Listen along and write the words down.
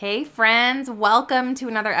Hey friends, welcome to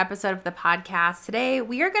another episode of the podcast. Today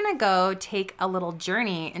we are going to go take a little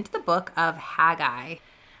journey into the book of Haggai.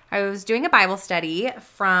 I was doing a Bible study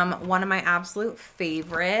from one of my absolute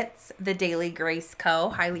favorites, the Daily Grace Co.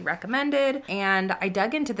 Highly recommended. And I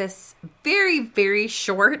dug into this very, very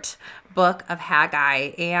short book of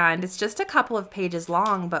Haggai. And it's just a couple of pages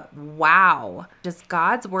long, but wow. Does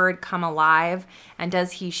God's word come alive? And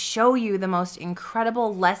does he show you the most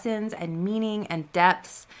incredible lessons and meaning and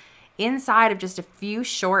depths inside of just a few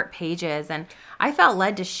short pages? And I felt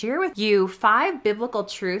led to share with you 5 biblical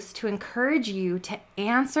truths to encourage you to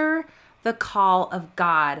answer the call of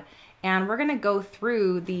God. And we're going to go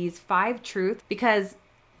through these 5 truths because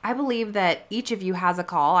I believe that each of you has a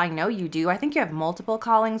call. I know you do. I think you have multiple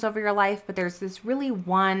callings over your life, but there's this really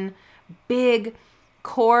one big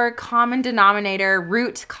core common denominator,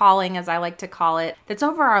 root calling, as I like to call it, that's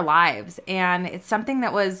over our lives. And it's something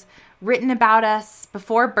that was written about us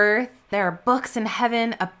before birth. There are books in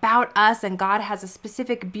heaven about us, and God has a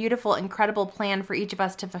specific, beautiful, incredible plan for each of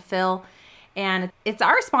us to fulfill. And it's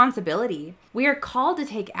our responsibility. We are called to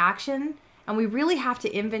take action, and we really have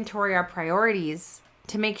to inventory our priorities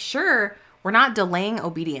to make sure we're not delaying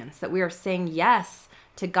obedience, that we are saying yes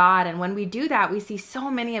to God. And when we do that, we see so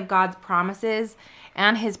many of God's promises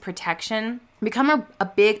and his protection become a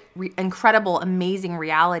big, incredible, amazing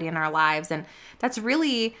reality in our lives. And that's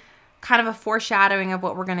really kind of a foreshadowing of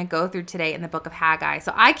what we're going to go through today in the book of Haggai.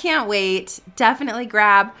 So I can't wait. Definitely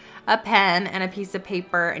grab a pen and a piece of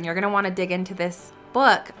paper, and you're going to want to dig into this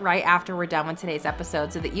book right after we're done with today's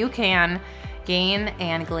episode so that you can gain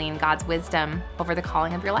and glean God's wisdom over the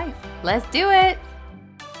calling of your life. Let's do it.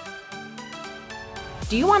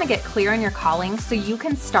 Do you want to get clear on your calling so you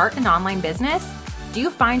can start an online business? Do you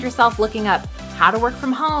find yourself looking up how to work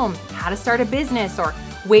from home, how to start a business, or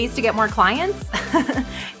ways to get more clients?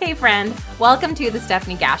 Hey friend, welcome to the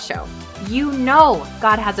Stephanie Gass Show. You know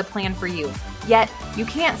God has a plan for you, yet you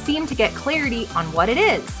can't seem to get clarity on what it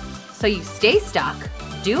is. So you stay stuck,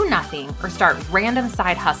 do nothing, or start random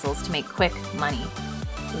side hustles to make quick money.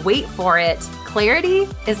 Wait for it. Clarity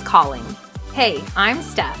is calling. Hey, I'm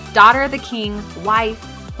Steph, daughter of the king,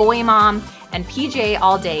 wife, boy mom, and PJ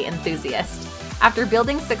all day enthusiast. After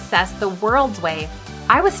building success the world's way,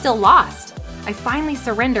 I was still lost. I finally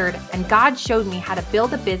surrendered, and God showed me how to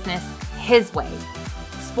build a business his way.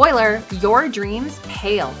 Spoiler, your dreams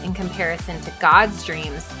pale in comparison to God's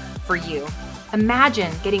dreams for you.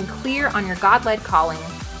 Imagine getting clear on your God-led calling,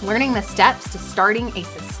 learning the steps to starting a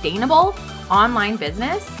sustainable online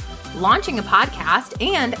business, launching a podcast,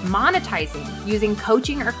 and monetizing using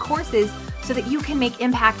coaching or courses so that you can make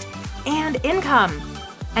impact and income.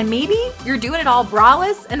 And maybe you're doing it all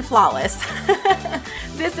braless and flawless.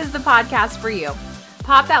 This is the podcast for you.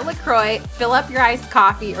 Pop that LaCroix, fill up your iced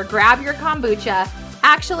coffee, or grab your kombucha.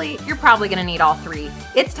 Actually, you're probably going to need all 3.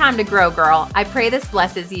 It's time to grow, girl. I pray this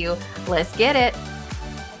blesses you. Let's get it.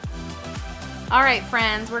 All right,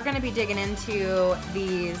 friends, we're going to be digging into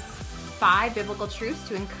these 5 biblical truths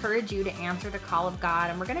to encourage you to answer the call of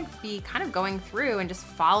God. And we're going to be kind of going through and just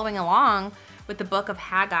following along with the book of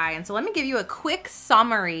Haggai. And so let me give you a quick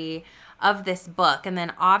summary of this book. And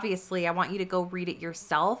then obviously I want you to go read it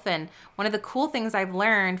yourself. And one of the cool things I've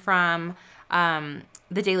learned from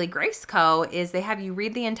the Daily Grace Co. is they have you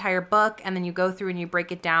read the entire book, and then you go through and you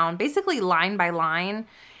break it down basically line by line.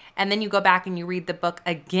 And then you go back and you read the book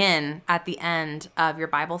again at the end of your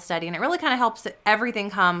Bible study. And it really kind of helps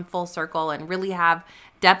everything come full circle and really have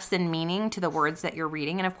depths and meaning to the words that you're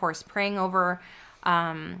reading. And of course, praying over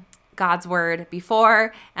God's word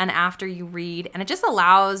before and after you read. And it just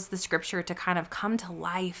allows the scripture to kind of come to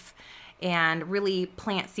life and really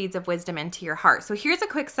plant seeds of wisdom into your heart. So here's a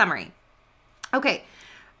quick summary. Okay,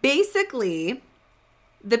 basically,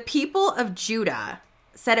 the people of Judah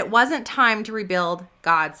said it wasn't time to rebuild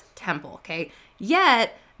God's temple, okay?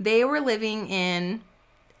 Yet, they were living in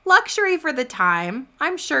luxury for the time.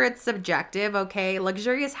 I'm sure it's subjective, okay?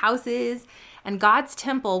 Luxurious houses, and God's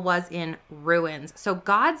temple was in ruins. So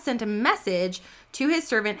God sent a message to his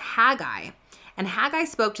servant Haggai, and Haggai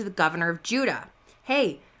spoke to the governor of Judah.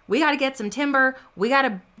 Hey, we got to get some timber. We got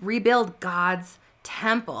to rebuild God's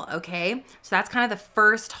temple, okay? So that's kind of the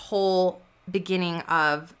first whole beginning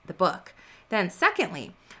of the book. Then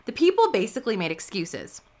secondly, the people basically made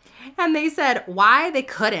excuses. And they said why they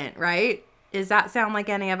couldn't, right? Does that sound like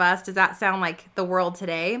any of us? Does that sound like the world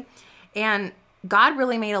today? And God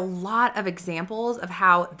really made a lot of examples of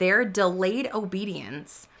how their delayed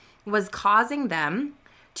obedience was causing them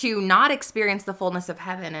to not experience the fullness of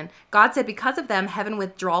heaven. And God said because of them, heaven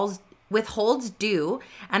withdraws withholds dew,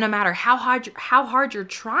 and no matter how hard you're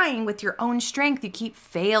trying with your own strength, you keep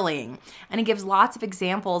failing. And he gives lots of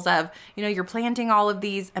examples of, you're planting all of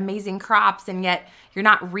these amazing crops and yet you're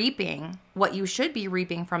not reaping what you should be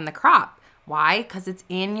reaping from the crop. Why? Because it's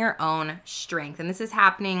in your own strength. And this is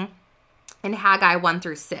happening in Haggai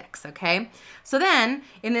 1-6, okay? So then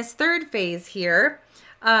in this third phase here,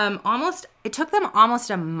 it took them almost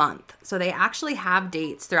a month. So they actually have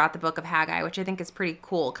dates throughout the book of Haggai, which I think is pretty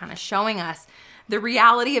cool, kind of showing us the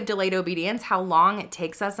reality of delayed obedience, how long it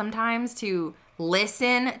takes us sometimes to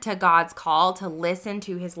listen to God's call, to listen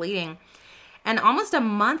to his leading. And almost a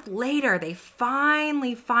month later, they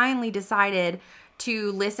finally decided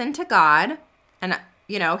to listen to God. And,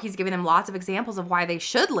 he's giving them lots of examples of why they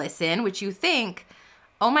should listen, which you think,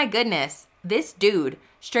 oh my goodness, this dude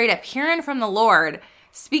straight up hearing from the Lord,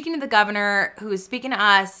 speaking to the governor who is speaking to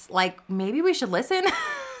us, like, maybe we should listen?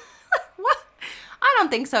 What? I don't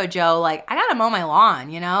think so, Joe. Like, I got to mow my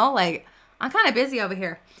lawn, Like, I'm kind of busy over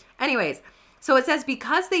here. Anyways, so it says,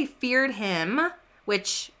 because they feared him,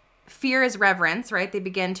 which fear is reverence, right? They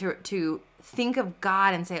begin to think of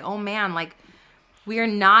God and say, oh man, like, we are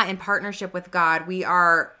not in partnership with God. We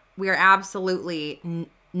are absolutely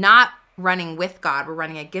not running with God. We're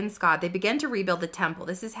running against God. They begin to rebuild the temple.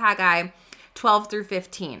 This is Haggai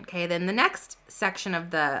 12-15. Okay. Then the next section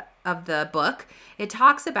of the book, it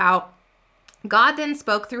talks about God then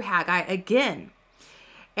spoke through Haggai again.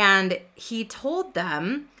 And he told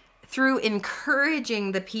them through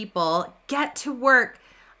encouraging the people, get to work.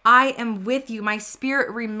 I am with you. My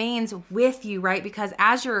spirit remains with you, right? Because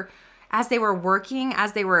as they were working,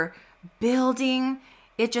 as they were building,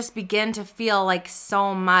 it just began to feel like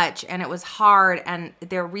so much, and it was hard, and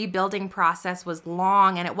their rebuilding process was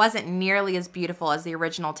long, and it wasn't nearly as beautiful as the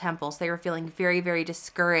original temple. So they were feeling very, very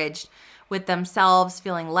discouraged with themselves,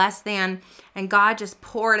 feeling less than, and God just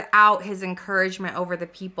poured out his encouragement over the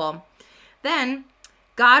people. Then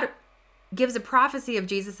God gives a prophecy of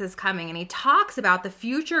Jesus's coming, and he talks about the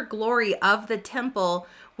future glory of the temple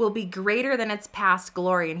will be greater than its past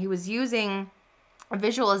glory. And he was using a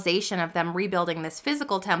visualization of them rebuilding this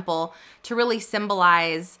physical temple to really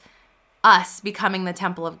symbolize us becoming the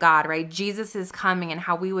temple of God, right? Jesus is coming, and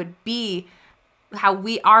how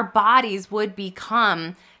our bodies would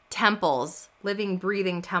become temples, living,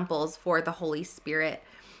 breathing temples for the Holy Spirit.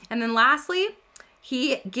 And then lastly,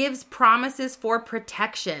 he gives promises for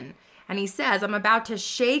protection. And he says, I'm about to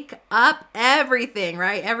shake up everything,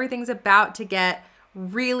 right? Everything's about to get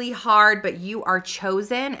really hard, but you are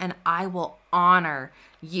chosen and I will honor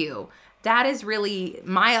you. That is really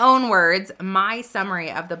my own words, my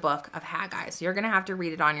summary of the book of Haggai. So you're going to have to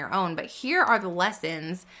read it on your own. But here are the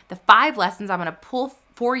lessons, the 5 lessons I'm going to pull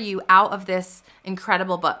for you out of this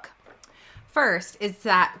incredible book. First is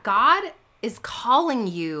that God is calling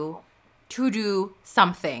you to do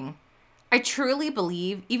something. I truly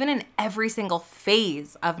believe, even in every single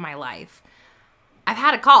phase of my life, I've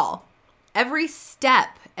had a call. Every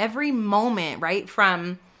step, every moment, right,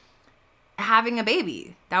 from having a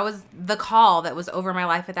baby, that was the call that was over my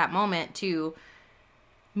life at that moment, to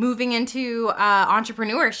moving into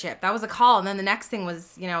entrepreneurship. That was a call. And then the next thing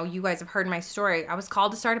was, you guys have heard my story. I was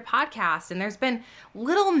called to start a podcast. And there's been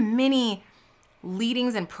little mini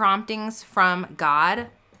leadings and promptings from God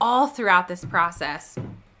all throughout this process.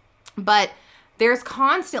 But there's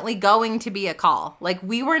constantly going to be a call. Like,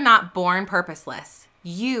 we were not born purposeless.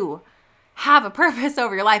 You have a purpose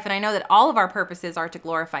over your life. And I know that all of our purposes are to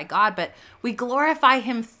glorify God, but we glorify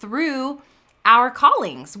him through our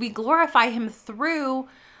callings. We glorify him through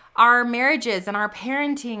our marriages and our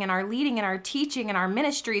parenting and our leading and our teaching and our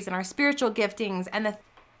ministries and our spiritual giftings and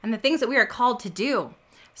the things that we are called to do.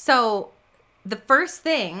 So the first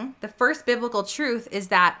biblical truth is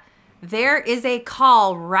that there is a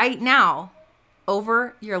call right now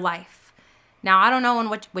over your life. Now, I don't know in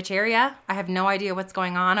which area. I have no idea what's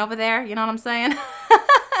going on over there. You know what I'm saying?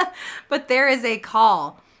 But there is a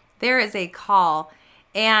call. There is a call.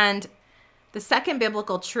 And the second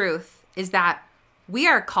biblical truth is that we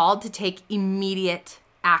are called to take immediate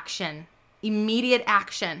action. Immediate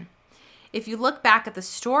action. If you look back at the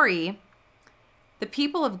story, the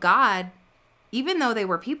people of God, even though they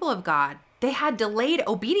were people of God, they had delayed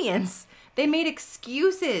obedience. They made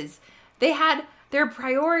excuses. They had their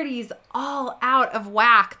priorities all out of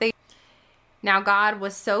whack. Now God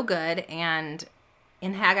was so good, and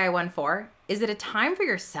in Haggai 1:4, is it a time for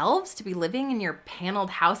yourselves to be living in your paneled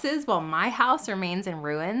houses while my house remains in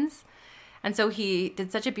ruins? And so he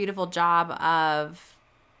did such a beautiful job of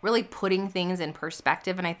really putting things in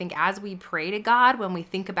perspective. And I think as we pray to God, when we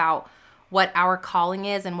think about what our calling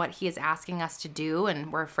is and what he is asking us to do,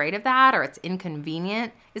 and we're afraid of that, or it's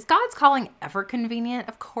inconvenient. Is God's calling ever convenient?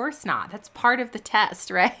 Of course not. That's part of the test,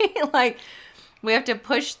 right? Like, we have to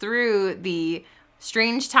push through the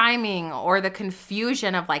strange timing or the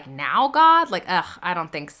confusion of like, now God? Like, I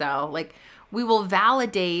don't think so. Like, we will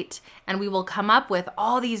validate and we will come up with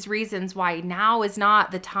all these reasons why now is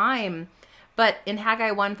not the time. But in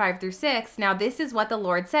Haggai 1:5-6, now this is what the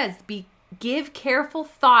Lord says: give careful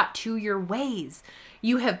thought to your ways.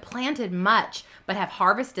 You have planted much, but have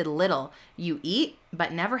harvested little. You eat,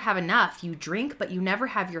 but never have enough. You drink, but you never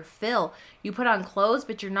have your fill. You put on clothes,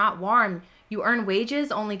 but you're not warm. You earn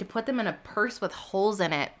wages only to put them in a purse with holes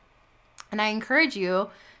in it. And I encourage you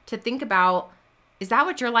to think about, is that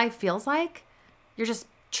what your life feels like? You're just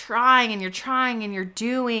trying and you're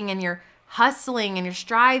doing and you're hustling and you're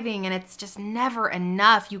striving, and it's just never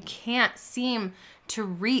enough. You can't seem to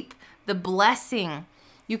reap the blessing.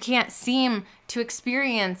 You can't seem to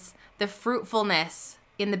experience the fruitfulness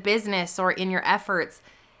in the business or in your efforts.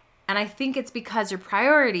 And I think it's because your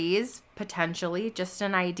priorities, potentially, just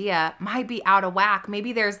an idea, might be out of whack.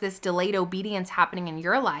 Maybe there's this delayed obedience happening in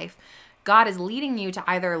your life. God is leading you to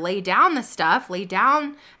either lay down the stuff, lay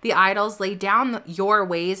down the idols, lay down your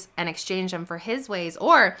ways and exchange them for his ways,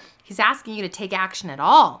 or he's asking you to take action at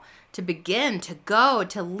all, to begin, to go,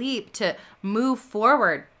 to leap, to move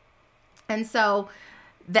forward. And so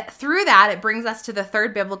through that, it brings us to the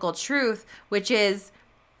third biblical truth, which is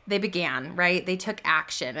they began, right? They took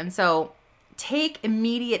action. And so take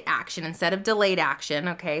immediate action instead of delayed action.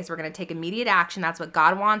 Okay, so we're going to take immediate action. That's what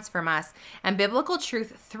God wants from us. And biblical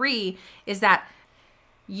truth 3 is that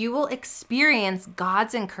you will experience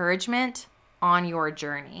God's encouragement on your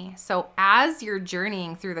journey. So as you're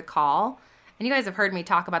journeying through the call, and you guys have heard me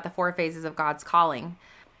talk about the 4 phases of God's calling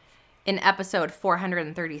in episode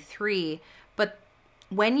 433, but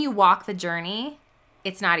when you walk the journey,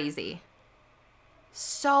 it's not easy.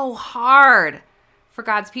 So hard for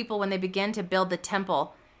God's people when they begin to build the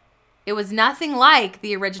temple. It was nothing like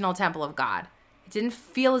the original temple of God. It didn't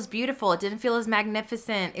feel as beautiful. It didn't feel as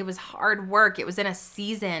magnificent. It was hard work. It was in a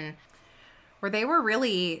season where they were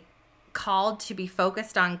really called to be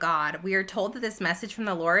focused on God. We are told that this message from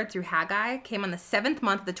the Lord through Haggai came on the 7th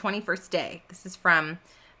month of the 21st day. This is from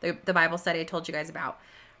the Bible study I told you guys about.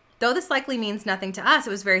 Though this likely means nothing to us,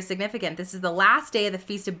 it was very significant. This is the last day of the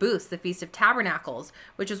Feast of Booths, the Feast of Tabernacles,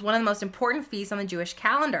 which is one of the most important feasts on the Jewish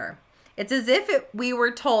calendar. It's as if we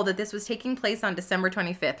were told that this was taking place on December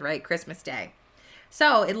 25th, right? Christmas Day.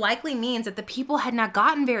 So it likely means that the people had not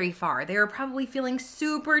gotten very far. They were probably feeling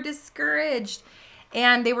super discouraged,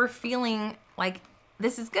 and they were feeling like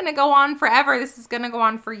this is going to go on forever. This is going to go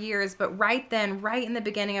on for years. But right then, right in the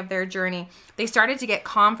beginning of their journey, they started to get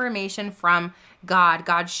confirmation from God.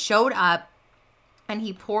 God showed up and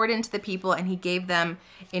he poured into the people and he gave them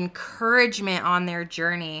encouragement on their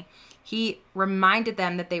journey. He reminded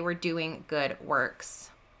them that they were doing good works.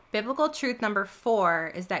 Biblical truth number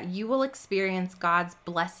 4 is that you will experience God's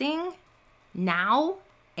blessing now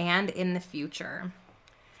and in the future.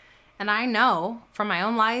 And I know from my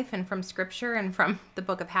own life and from scripture and from the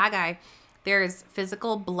book of Haggai, there's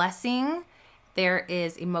physical blessing, there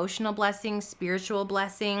is emotional blessing, spiritual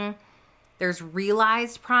blessing, there's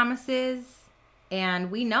realized promises, and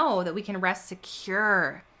we know that we can rest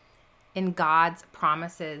secure in God's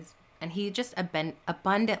promises. And he just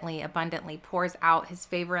abundantly pours out his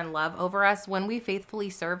favor and love over us when we faithfully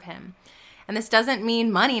serve him. And this doesn't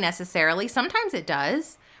mean money necessarily. Sometimes it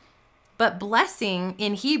does. But blessing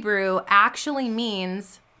in Hebrew actually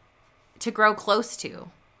means to grow close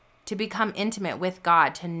to become intimate with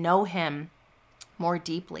God, to know him more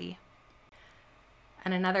deeply.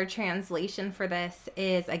 And another translation for this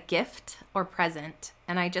is a gift or present.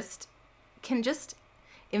 And I can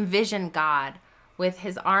envision God with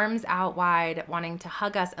his arms out wide, wanting to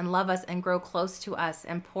hug us and love us and grow close to us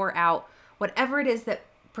and pour out whatever it is that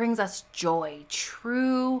brings us joy,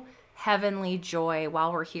 true heavenly joy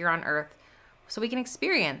while we're here on earth, so we can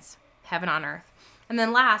experience heaven on earth. And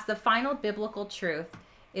then last, the final biblical truth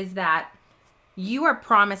is that you are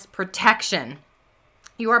promised protection.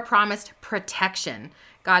 You are promised protection.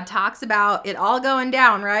 God talks about it all going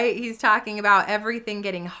down, right? He's talking about everything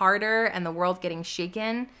getting harder and the world getting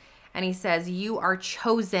shaken. And he says, you are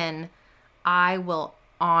chosen. I will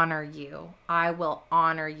honor you. I will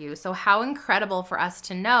honor you. So how incredible for us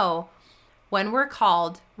to know when we're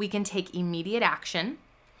called, we can take immediate action.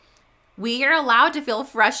 We are allowed to feel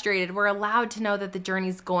frustrated. We're allowed to know that the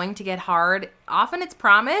journey's going to get hard. Often it's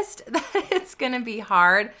promised that it's going to be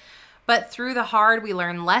hard, but through the hard, we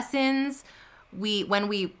learn lessons. When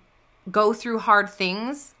we go through hard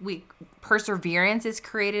things, perseverance is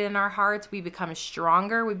created in our hearts. We become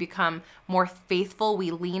stronger. We become more faithful.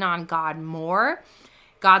 We lean on God more.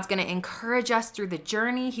 God's going to encourage us through the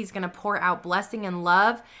journey. He's going to pour out blessing and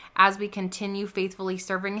love as we continue faithfully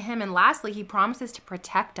serving him. And lastly, he promises to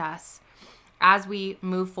protect us as we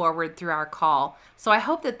move forward through our call. So I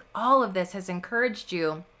hope that all of this has encouraged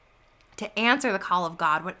you to answer the call of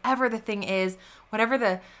God, whatever the thing is, whatever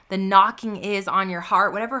the knocking is on your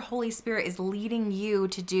heart, whatever Holy Spirit is leading you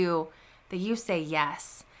to do, that you say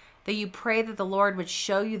yes, that you pray that the Lord would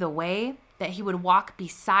show you the way, that he would walk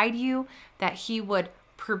beside you, that he would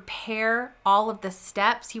prepare all of the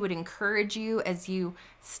steps. He would encourage you as you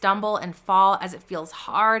stumble and fall, as it feels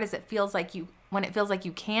hard, as it feels like when it feels like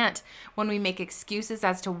you can't, when we make excuses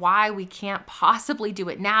as to why we can't possibly do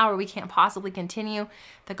it now or we can't possibly continue,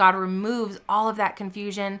 that God removes all of that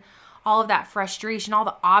confusion, all of that frustration, all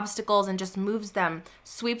the obstacles, and just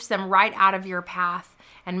sweeps them right out of your path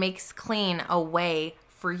and makes clean a way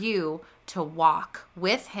for you to walk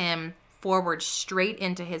with him forward straight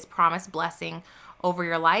into his promised blessing over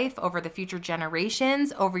your life, over the future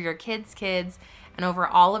generations, over your kids' kids, and over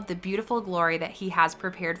all of the beautiful glory that he has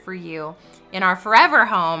prepared for you in our forever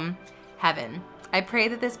home, heaven. I pray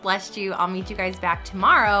that this blessed you. I'll meet you guys back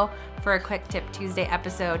tomorrow for a Quick Tip Tuesday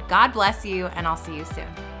episode. God bless you, and I'll see you soon.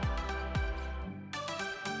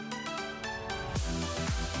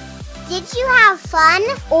 Did you have fun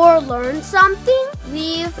or learn something?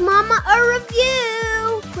 Leave Mama a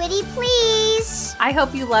review. Pretty please. I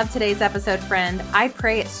hope you loved today's episode, friend. I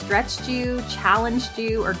pray it stretched you, challenged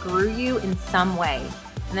you, or grew you in some way,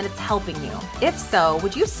 and that it's helping you. If so,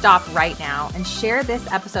 would you stop right now and share this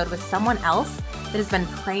episode with someone else that has been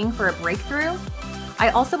praying for a breakthrough? I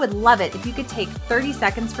also would love it if you could take 30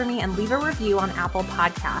 seconds for me and leave a review on Apple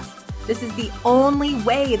Podcasts. This is the only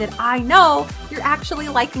way that I know you're actually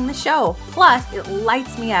liking the show. Plus, it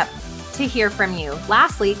lights me up to hear from you.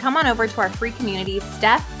 Lastly, come on over to our free community,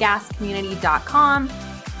 stephgasscommunity.com,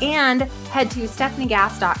 and head to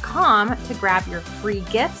stephaniegass.com to grab your free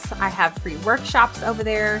gifts. I have free workshops over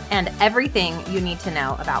there and everything you need to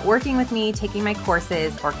know about working with me, taking my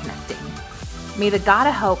courses, or connecting. May the God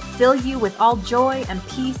of hope fill you with all joy and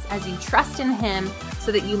peace as you trust in him,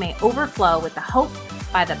 so that you may overflow with the hope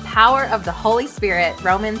by the power of the Holy Spirit.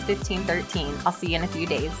 Romans 15:13. I'll see you in a few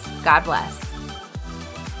days. God bless.